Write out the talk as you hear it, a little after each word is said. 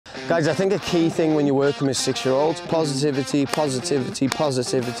Guys, I think a key thing when you're working with 6-year-olds, positivity, positivity,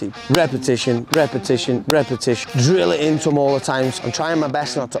 positivity. Repetition, repetition, repetition. Drill it into them all the time. I'm trying my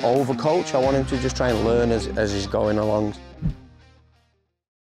best not to overcoach. I want him to just try and learn as he's going along.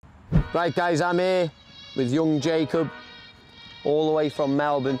 Right, guys, I'm here with young Jacob, all the way from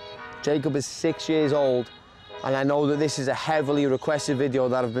Melbourne. Jacob is 6 years old, and I know that this is a heavily requested video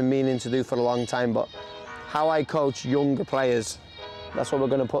that I've been meaning to do for a long time, but how I coach younger players. That's what we're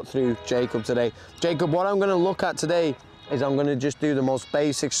going to put through Jacob today. Jacob, what I'm going to look at today is I'm going to just do the most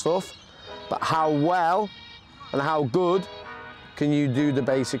basic stuff, but how well and how good can you do the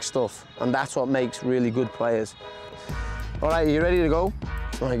basic stuff? And that's what makes really good players. All right, are you ready to go?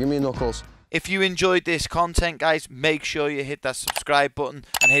 All right, give me your knuckles. If you enjoyed this content, guys, make sure you hit that subscribe button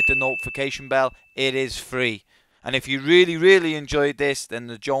and hit the notification bell. It is free. And if you really enjoyed this, then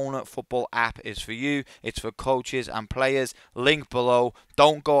the Joner football app is for you. It's for coaches and players. Link below.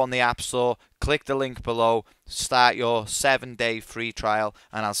 Don't go on the App Store. Click the link below. Start your 7-day free trial,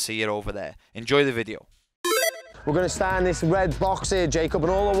 and I'll see you over there. Enjoy the video. We're going to start in this red box here, Jacob,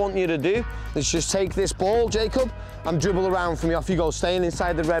 and all I want you to do is just take this ball, Jacob, and dribble around for me. Off you go, staying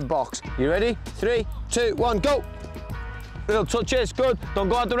inside the red box. You ready? 3, 2, 1, go. Little touches, good. Don't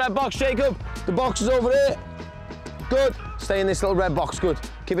go out the red box, Jacob. The box is over there. Good. Stay in this little red box, good.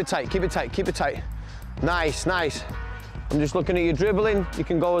 Keep it tight, keep it tight, keep it tight. Nice, nice. I'm just looking at your dribbling. You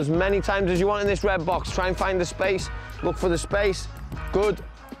can go as many times as you want in this red box. Try and find the space. Look for the space. Good,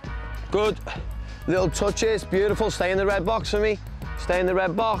 good. Little touches, beautiful. Stay in the red box for me. Stay in the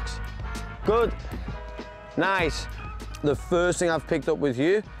red box. Good, nice. The first thing I've picked up with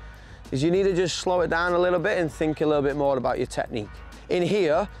you is you need to just slow it down a little bit and think a little bit more about your technique. In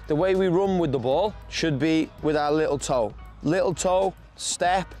here, the way we run with the ball should be with our little toe. Little toe,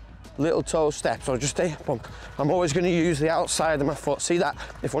 step, little toe, step. So just stay up. I'm always going to use the outside of my foot. See that?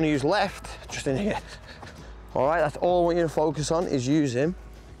 If I want to use left, just in here. All right, that's all I want you to focus on, is using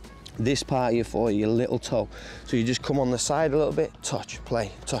this part of your foot, your little toe. So you just come on the side a little bit, touch,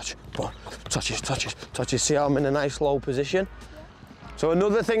 play, touch, boom, touches, touches, touches. See how I'm in a nice low position? So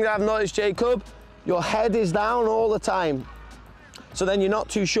another thing that I've noticed, Jacob, your head is down all the time. So then you're not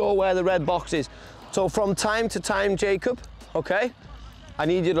too sure where the red box is. So from time to time, Jacob, okay, I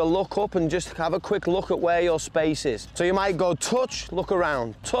need you to look up and just have a quick look at where your space is. So you might go touch, look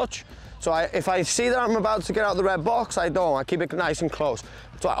around, touch. So if I see that I'm about to get out the red box, I don't, I keep it nice and close.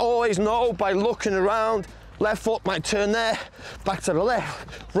 So I always know by looking around, left foot might turn there, back to the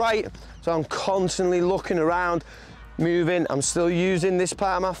left, right. So I'm constantly looking around, moving. I'm still using this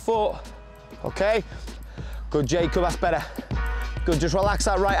part of my foot, okay? Good, Jacob, that's better. Good, just relax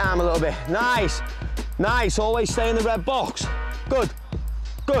that right arm a little bit. Nice, nice, always stay in the red box. Good,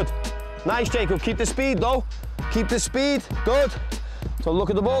 good. Nice, Jacob, keep the speed though. Keep the speed, good. So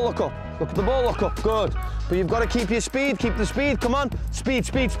look at the ball, look up. Look at the ball, look up, good. But you've got to keep your speed, keep the speed, come on. Speed,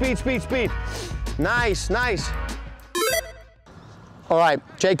 speed, speed, speed, speed. Nice, nice. All right,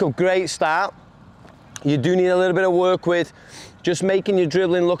 Jacob, great start. You do need a little bit of work with just making your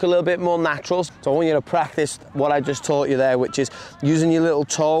dribbling look a little bit more natural. So I want you to practice what I just taught you there, which is using your little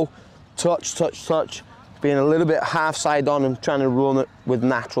toe, touch, touch, touch, being a little bit half side on and trying to run it with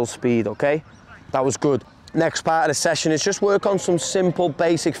natural speed, okay? That was good. Next part of the session is just work on some simple,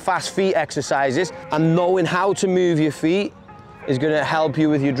 basic, fast feet exercises, and knowing how to move your feet is gonna help you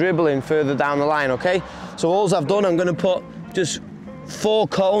with your dribbling further down the line, okay? So all I've done, I'm gonna put just 4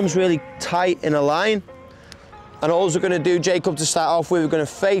 cones really tight in a line. And all we're going to do, Jacob, to start off with, we're going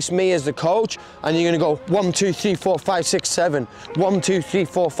to face me as the coach, and you're going to go 1, 2, 3, 4, 5, 6, 7. 1, 2, 3,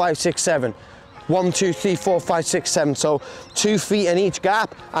 4, 5, 6, 7. 1, 2, 3, 4, 5, 6, 7. So 2 feet in each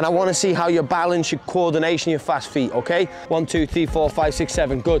gap, and I want to see how you balance your coordination, your fast feet, okay? 1, 2, 3, 4, 5, 6,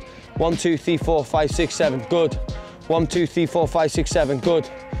 7. Good. 1, 2, 3, 4, 5, 6, 7. Good. 1, 2, 3, 4, 5, 6, 7. Good.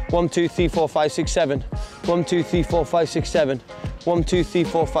 1, 2, 3, 4, 5, 6, 7. 1, 2, 3, 4, 5, 6, 7. 1, 2, 3,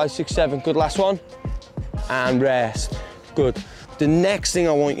 4, 5, 6, 7. Good. Last one. And rest. Good. The next thing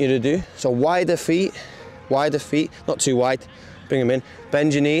I want you to do, so wider feet, not too wide, bring them in,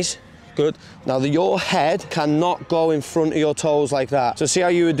 bend your knees, good. Now your head cannot go in front of your toes like that. So see how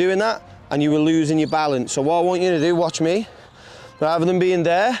you were doing that? And you were losing your balance. So what I want you to do, watch me, rather than being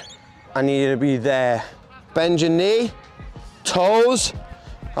there, I need you to be there. Bend your knee, toes,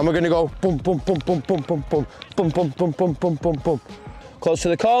 and we're gonna go boom, boom, boom, boom, boom, boom, boom, boom, boom, boom, boom, boom, boom, boom. Close to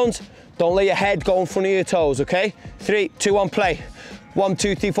the cones. Don't let your head go in front of your toes, okay? 3, 2, 1, play. 1,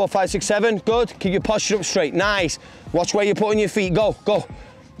 2, 3, 4, 5, 6, 7. Good. Keep your posture up straight. Nice. Watch where you're putting your feet. Go, go.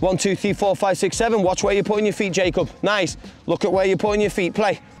 1, 2, 3, 4, 5, 6, 7. Watch where you're putting your feet, Jacob. Nice. Look at where you're putting your feet.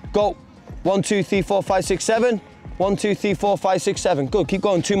 Play. Go. 1, 2, 3, 4, 5, 6, 7. 1, 2, 3, 4, 5, 6, 7. Good, keep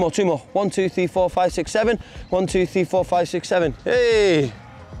going, two more. 1, 2, 3, 4, 5, 6, 7. 1, 2, 3, 4, 5, 6, 7. Hey!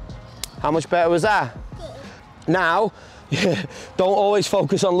 How much better was that? Now, don't always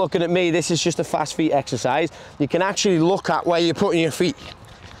focus on looking at me. This is just a fast feet exercise. You can actually look at where you're putting your feet.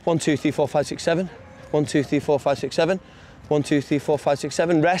 1, 2, 3, 4, 5, 6, 7. 1, 2, 3, 4, 5, 6, 7. 1, 2, 3, 4, 5, 6,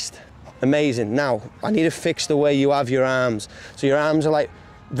 7. Rest. Amazing. Now, I need to fix the way you have your arms. So your arms are like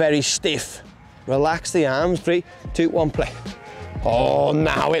very stiff. Relax the arms. 3, 2, 1, play. Oh,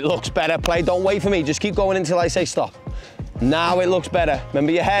 now it looks better. Play. Don't wait for me. Just keep going until I say stop. Now it looks better.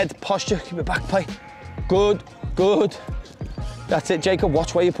 Remember your head, posture, keep it back, play. Good, good. That's it, Jacob.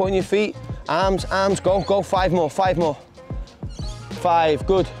 Watch where you're putting your feet. Arms, go. 5 more. 5,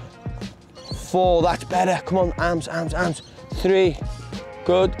 good. 4, that's better. Come on, arms. 3,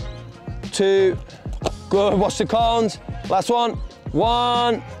 good. 2, good. Watch the cones. Last one.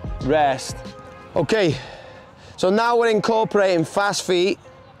 1, rest. Okay, so now we're incorporating fast feet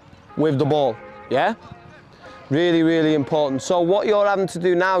with the ball, yeah? Really, really important. So what you're having to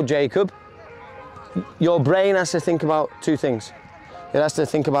do now, Jacob, your brain has to think about 2 things. It has to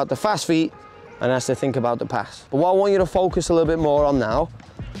think about the fast feet and it has to think about the pass. But what I want you to focus a little bit more on now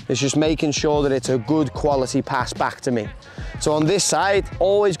is just making sure that it's a good quality pass back to me. So on this side,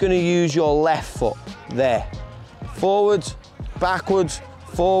 always going to use your left foot there. Forwards, backwards,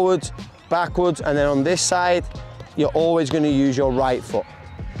 forwards, backwards, and then on this side, you're always going to use your right foot.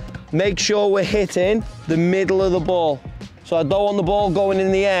 Make sure we're hitting the middle of the ball. So I don't want the ball going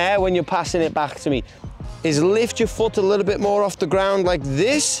in the air when you're passing it back to me. Is lift your foot a little bit more off the ground like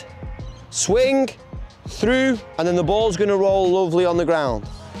this, swing, through, and then the ball's going to roll lovely on the ground.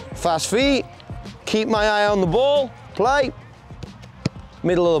 Fast feet, keep my eye on the ball, play,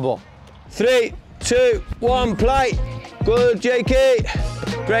 middle of the ball. 3, 2, 1, play. Good, Jakey.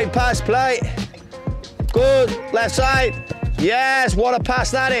 Great pass, play. Good, left side. Yes, what a pass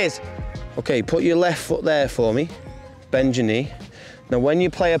that is. Okay, put your left foot there for me. Bend your knee. Now, when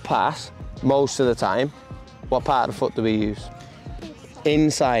you play a pass, most of the time, what part of the foot do we use?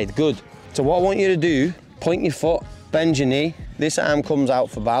 Inside, good. So what I want you to do, point your foot, bend your knee. This arm comes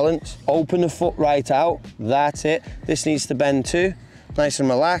out for balance. Open the foot right out, that's it. This needs to bend too, nice and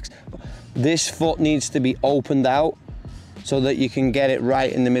relaxed. This foot needs to be opened out so that you can get it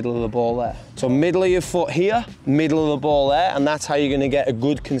right in the middle of the ball there. So middle of your foot here, middle of the ball there, and that's how you're gonna get a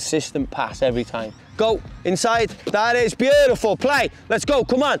good consistent pass every time. Go, inside, that is beautiful, play, let's go,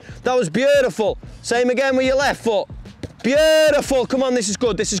 come on, that was beautiful. Same again with your left foot. Beautiful, come on, this is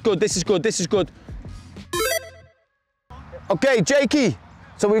good. Okay, Jakey,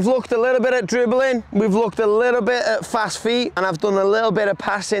 so we've looked a little bit at dribbling, we've looked a little bit at fast feet, and I've done a little bit of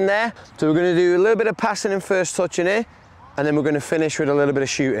passing there. So we're gonna do a little bit of passing and first touching here, and then we're gonna finish with a little bit of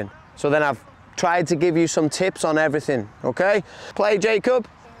shooting. So then I've tried to give you some tips on everything, okay? Play, Jacob.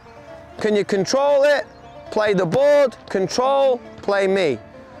 Can you control it? Play the board, control, play me.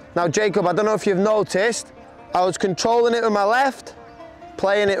 Now, Jacob, I don't know if you've noticed, I was controlling it with my left,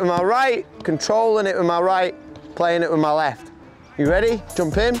 playing it with my right, controlling it with my right, playing it with my left. You ready?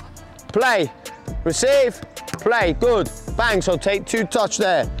 Jump in, play, receive, play, good, bang, so take 2 touch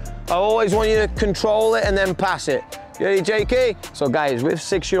there. I always want you to control it and then pass it. You ready, Jakey? So guys, with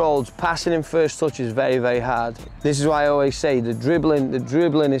 6-year-olds, passing in first touch is very, very hard. This is why I always say the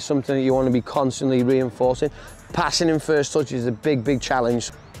dribbling is something that you want to be constantly reinforcing. Passing in first touch is a big, big challenge.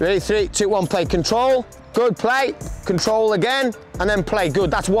 Ready, 3, 2, 1, play, control, good, play, control again, and then play,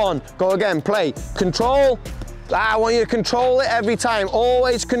 good, that's 1. Go again, play, control. I want you to control it every time,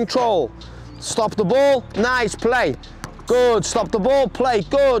 always control. Stop the ball, nice, play. Good, stop the ball, play,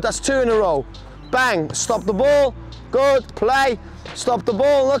 good, that's 2 in a row. Bang, stop the ball, good, play. Stop the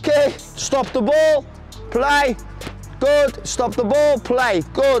ball, okay, stop the ball, play. Good, stop the ball, play.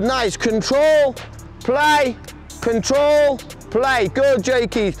 Good, nice, control, play, control, play. Good,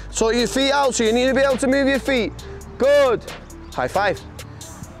 Jakey. Sort your feet out, so you need to be able to move your feet. Good. High five.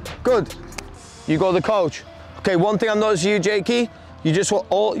 Good. You go the coach. Okay, one thing I've noticed you, Jakey, you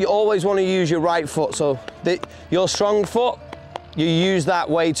always want to use your right foot. So your strong foot, you use that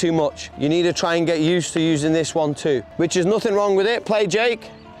way too much. You need to try and get used to using this one too, which is nothing wrong with it. Play, Jake.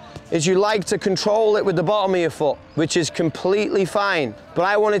 Is you like to control it with the bottom of your foot, which is completely fine. But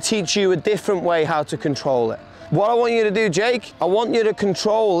I want to teach you a different way how to control it. What I want you to do, Jake, I want you to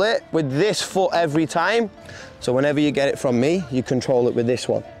control it with this foot every time. So whenever you get it from me, you control it with this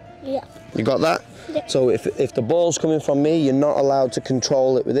one. Yeah. You got that? Yeah. So if the ball's coming from me, you're not allowed to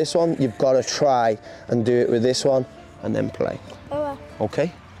control it with this one. You've got to try and do it with this one and then play. Okay.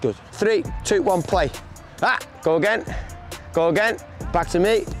 Okay, good. 3, 2, 1, play. Go again, back to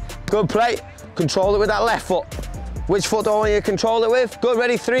me. Good play, control it with that left foot. Which foot do I want you to control it with? Good,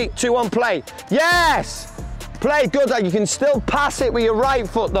 ready, 3, 2, 1, play. Yes! Play, good, like you can still pass it with your right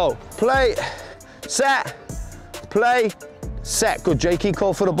foot though. Play, set, play, set. Good, Jakey,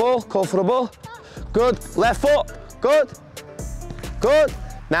 call for the ball, call for the ball. Good, left foot, good, good.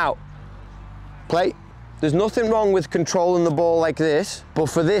 Now, play. There's nothing wrong with controlling the ball like this, but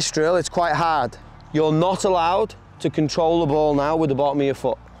for this drill, it's quite hard. You're not allowed to control the ball now with the bottom of your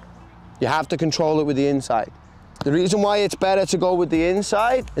foot. You have to control it with the inside. The reason why it's better to go with the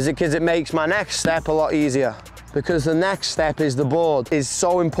inside is because it makes my next step a lot easier. Because the next step is the board. Is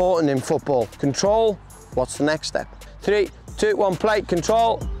so important in football. Control, what's the next step? 3, 2, 1, play,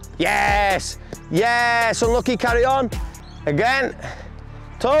 control. Yes, yes, unlucky, carry on. Again,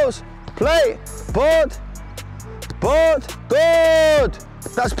 toes, play, board, board, good.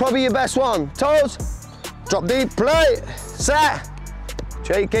 That's probably your best one. Toes, drop deep, play, set.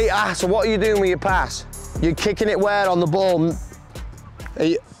 Jakey, so what are you doing with your pass? You're kicking it where on the ball?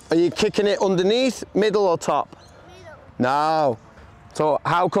 Are you kicking it underneath, middle or top? Middle. No. So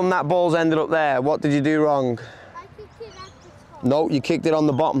how come that ball's ended up there? What did you do wrong? I kicked it at the top. No, you kicked it on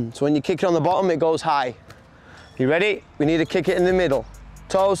the bottom. So when you kick it on the bottom, it goes high. You ready? We need to kick it in the middle.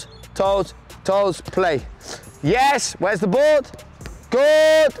 Toes, toes, toes, play. Yes, where's the board?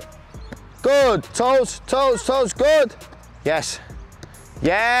 Good, good. Toes, toes, toes, good. Yes,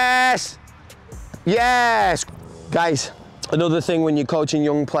 yes, yes. Guys, another thing when you're coaching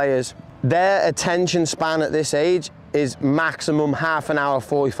young players, their attention span at this age is maximum half an hour,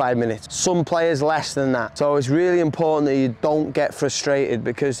 45 minutes. Some players less than that. So it's really important that you don't get frustrated,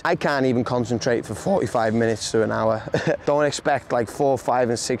 because I can't even concentrate for 45 minutes to an hour. Don't expect like 4, 5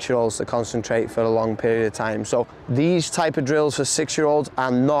 and 6-year-olds to concentrate for a long period of time. So these type of drills for 6-year-olds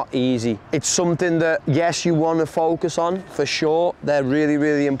are not easy. It's something that, yes, you want to focus on for sure. They're really,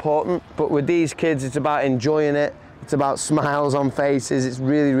 really important. But with these kids, it's about enjoying it. It's about smiles on faces. It's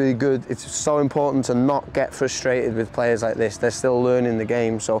really, really good. It's so important to not get frustrated with players like this. They're still learning the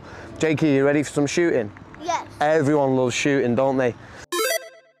game. So, Jakey, you ready for some shooting? Yes. Everyone loves shooting, don't they?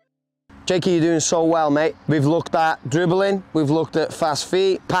 Jakey, you're doing so well, mate. We've looked at dribbling. We've looked at fast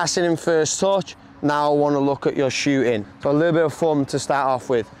feet, passing in first touch. Now I want to look at your shooting. So a little bit of fun to start off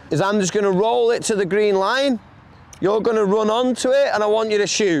with. Is I'm just going to roll it to the green line. You're going to run onto it, and I want you to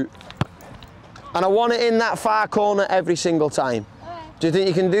shoot. And I want it in that far corner every single time. Right. Do you think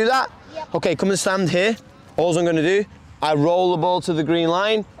you can do that? Yep. Okay, come and stand here. All I'm going to do, I roll the ball to the green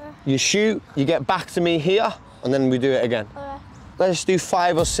line, you shoot, you get back to me here, and then we do it again. Right. Let's do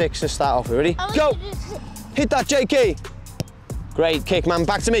 5 or 6 to start off. Ready? Go! Hit that, Jakey! Great kick, man.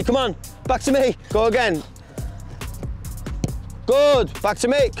 Back to me, come on. Back to me. Go again. Good. Back to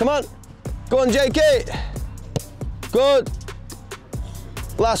me, come on. Go on, Jakey. Good.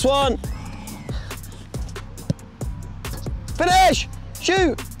 Last one. Finish!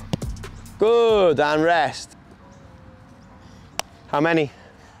 Shoot! Good, and rest. How many?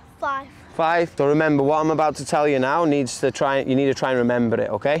 5. 5. So remember, what I'm about to tell you now you need to try and remember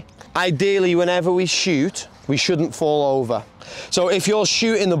it, okay? Ideally, whenever we shoot, we shouldn't fall over. So if you're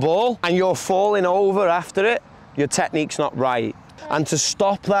shooting the ball and you're falling over after it, your technique's not right. And to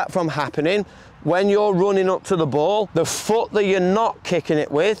stop that from happening, when you're running up to the ball, the foot that you're not kicking it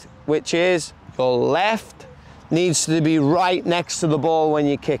with, which is your left, needs to be right next to the ball when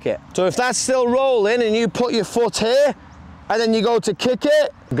you kick it. So if that's still rolling and you put your foot here and then you go to kick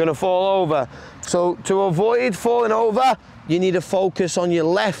it, you're gonna fall over. So to avoid falling over, you need to focus on your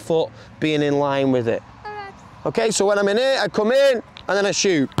left foot being in line with it. Okay, so when I'm in here, I come in and then I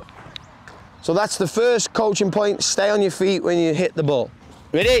shoot. So that's the first coaching point. Stay on your feet when you hit the ball.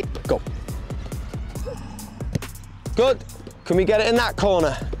 Ready? Go. Good. Can we get it in that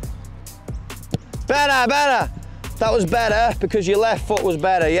corner? Better, better. That was better because your left foot was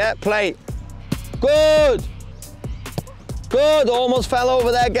better, yeah? Play. Good. Good, almost fell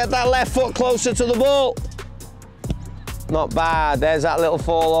over there. Get that left foot closer to the ball. Not bad, there's that little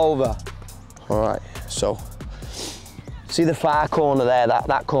fall over. All right, so, see the far corner there,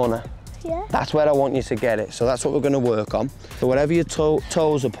 that corner? Yeah. That's where I want you to get it, so that's what we're gonna work on. So wherever your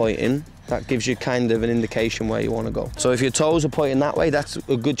toes are pointing, that gives you kind of an indication where you want to go. So if your toes are pointing that way, that's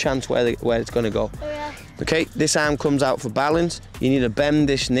a good chance where it's going to go. Yeah. Okay, this arm comes out for balance. You need to bend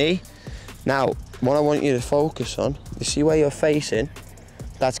this knee. Now, what I want you to focus on, you see where you're facing?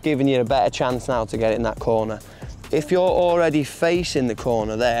 That's giving you a better chance now to get it in that corner. If you're already facing the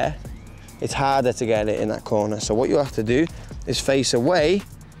corner there, it's harder to get it in that corner. So what you have to do is face away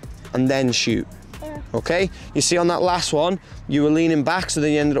and then shoot. Okay, you see on that last one, you were leaning back, so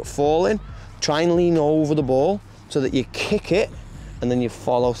then you ended up falling. Try and lean over the ball so that you kick it and then you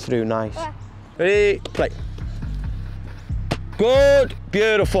follow through nice. Ready, play. Good.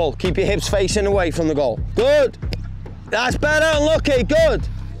 Beautiful. Keep your hips facing away from the goal. Good. That's better. Unlucky. Good.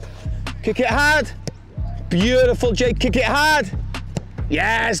 Kick it hard. Beautiful, Jake. Kick it hard.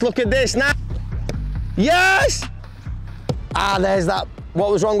 Yes, look at this now. Yes. Ah, there's that.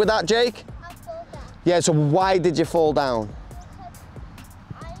 What was wrong with that, Jake? I fall down. Yeah, so why did you fall down?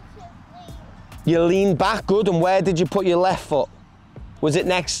 I should lean. You leaned back, good, and where did you put your left foot? Was it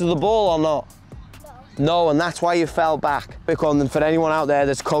next to the ball or not? No. No, and that's why you fell back. And for anyone out there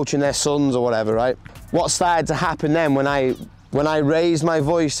that's coaching their sons or whatever, right? What started to happen then when I raised my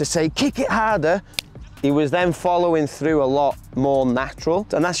voice to say, kick it harder, he was then following through a lot more natural.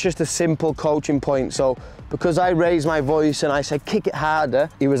 And that's just a simple coaching point. So because I raised my voice and I said, kick it harder,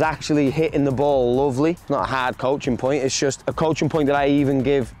 he was actually hitting the ball lovely. Not a hard coaching point, it's just a coaching point that I even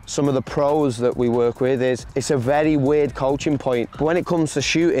give some of the pros that we work with. It's a very weird coaching point. But when it comes to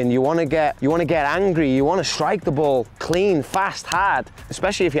shooting, you wanna get angry, you wanna strike the ball clean, fast, hard.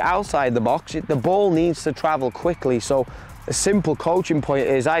 Especially if you're outside the box, the ball needs to travel quickly. So a simple coaching point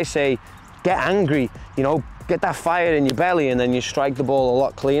is I say, get angry, you know, get that fire in your belly and then you strike the ball a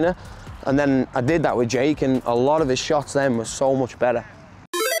lot cleaner. And then I did that with Jake and a lot of his shots then were so much better.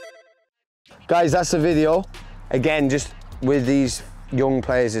 Guys, that's the video. Again, just with these young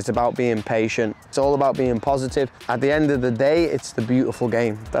players, it's about being patient. It's all about being positive. At the end of the day, it's the beautiful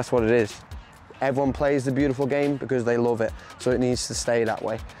game. That's what it is. Everyone plays the beautiful game because they love it. So it needs to stay that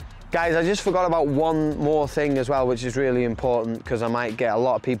way. Guys, I just forgot about one more thing as well, which is really important because I might get a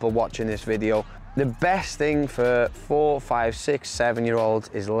lot of people watching this video. The best thing for 4, 5, 6, 7-year-olds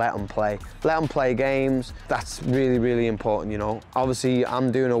is let them play. Let them play games. That's really, really important, you know. Obviously,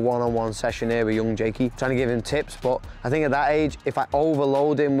 I'm doing a one-on-one session here with young Jakey, trying to give him tips, but I think at that age, if I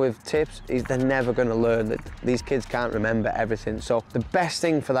overload him with tips, they're never gonna learn. That these kids can't remember everything. So the best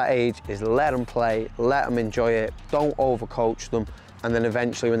thing for that age is let them play, let them enjoy it, don't overcoach them, and then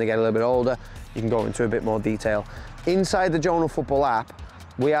eventually when they get a little bit older, you can go into a bit more detail. Inside the Joner Football app,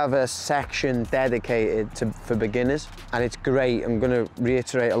 we have a section dedicated for beginners, and it's great. I'm going to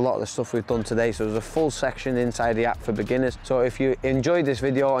reiterate a lot of the stuff we've done today. So there's a full section inside the app for beginners. So if you enjoyed this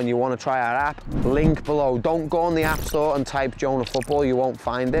video and you want to try our app, link below. Don't go on the App Store and type Joner Football, you won't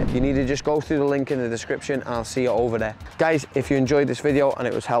find it. You need to just go through the link in the description and I'll see you over there. Guys, if you enjoyed this video and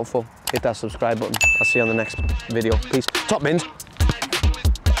it was helpful, hit that subscribe button. I'll see you on the next video. Peace. Top bins.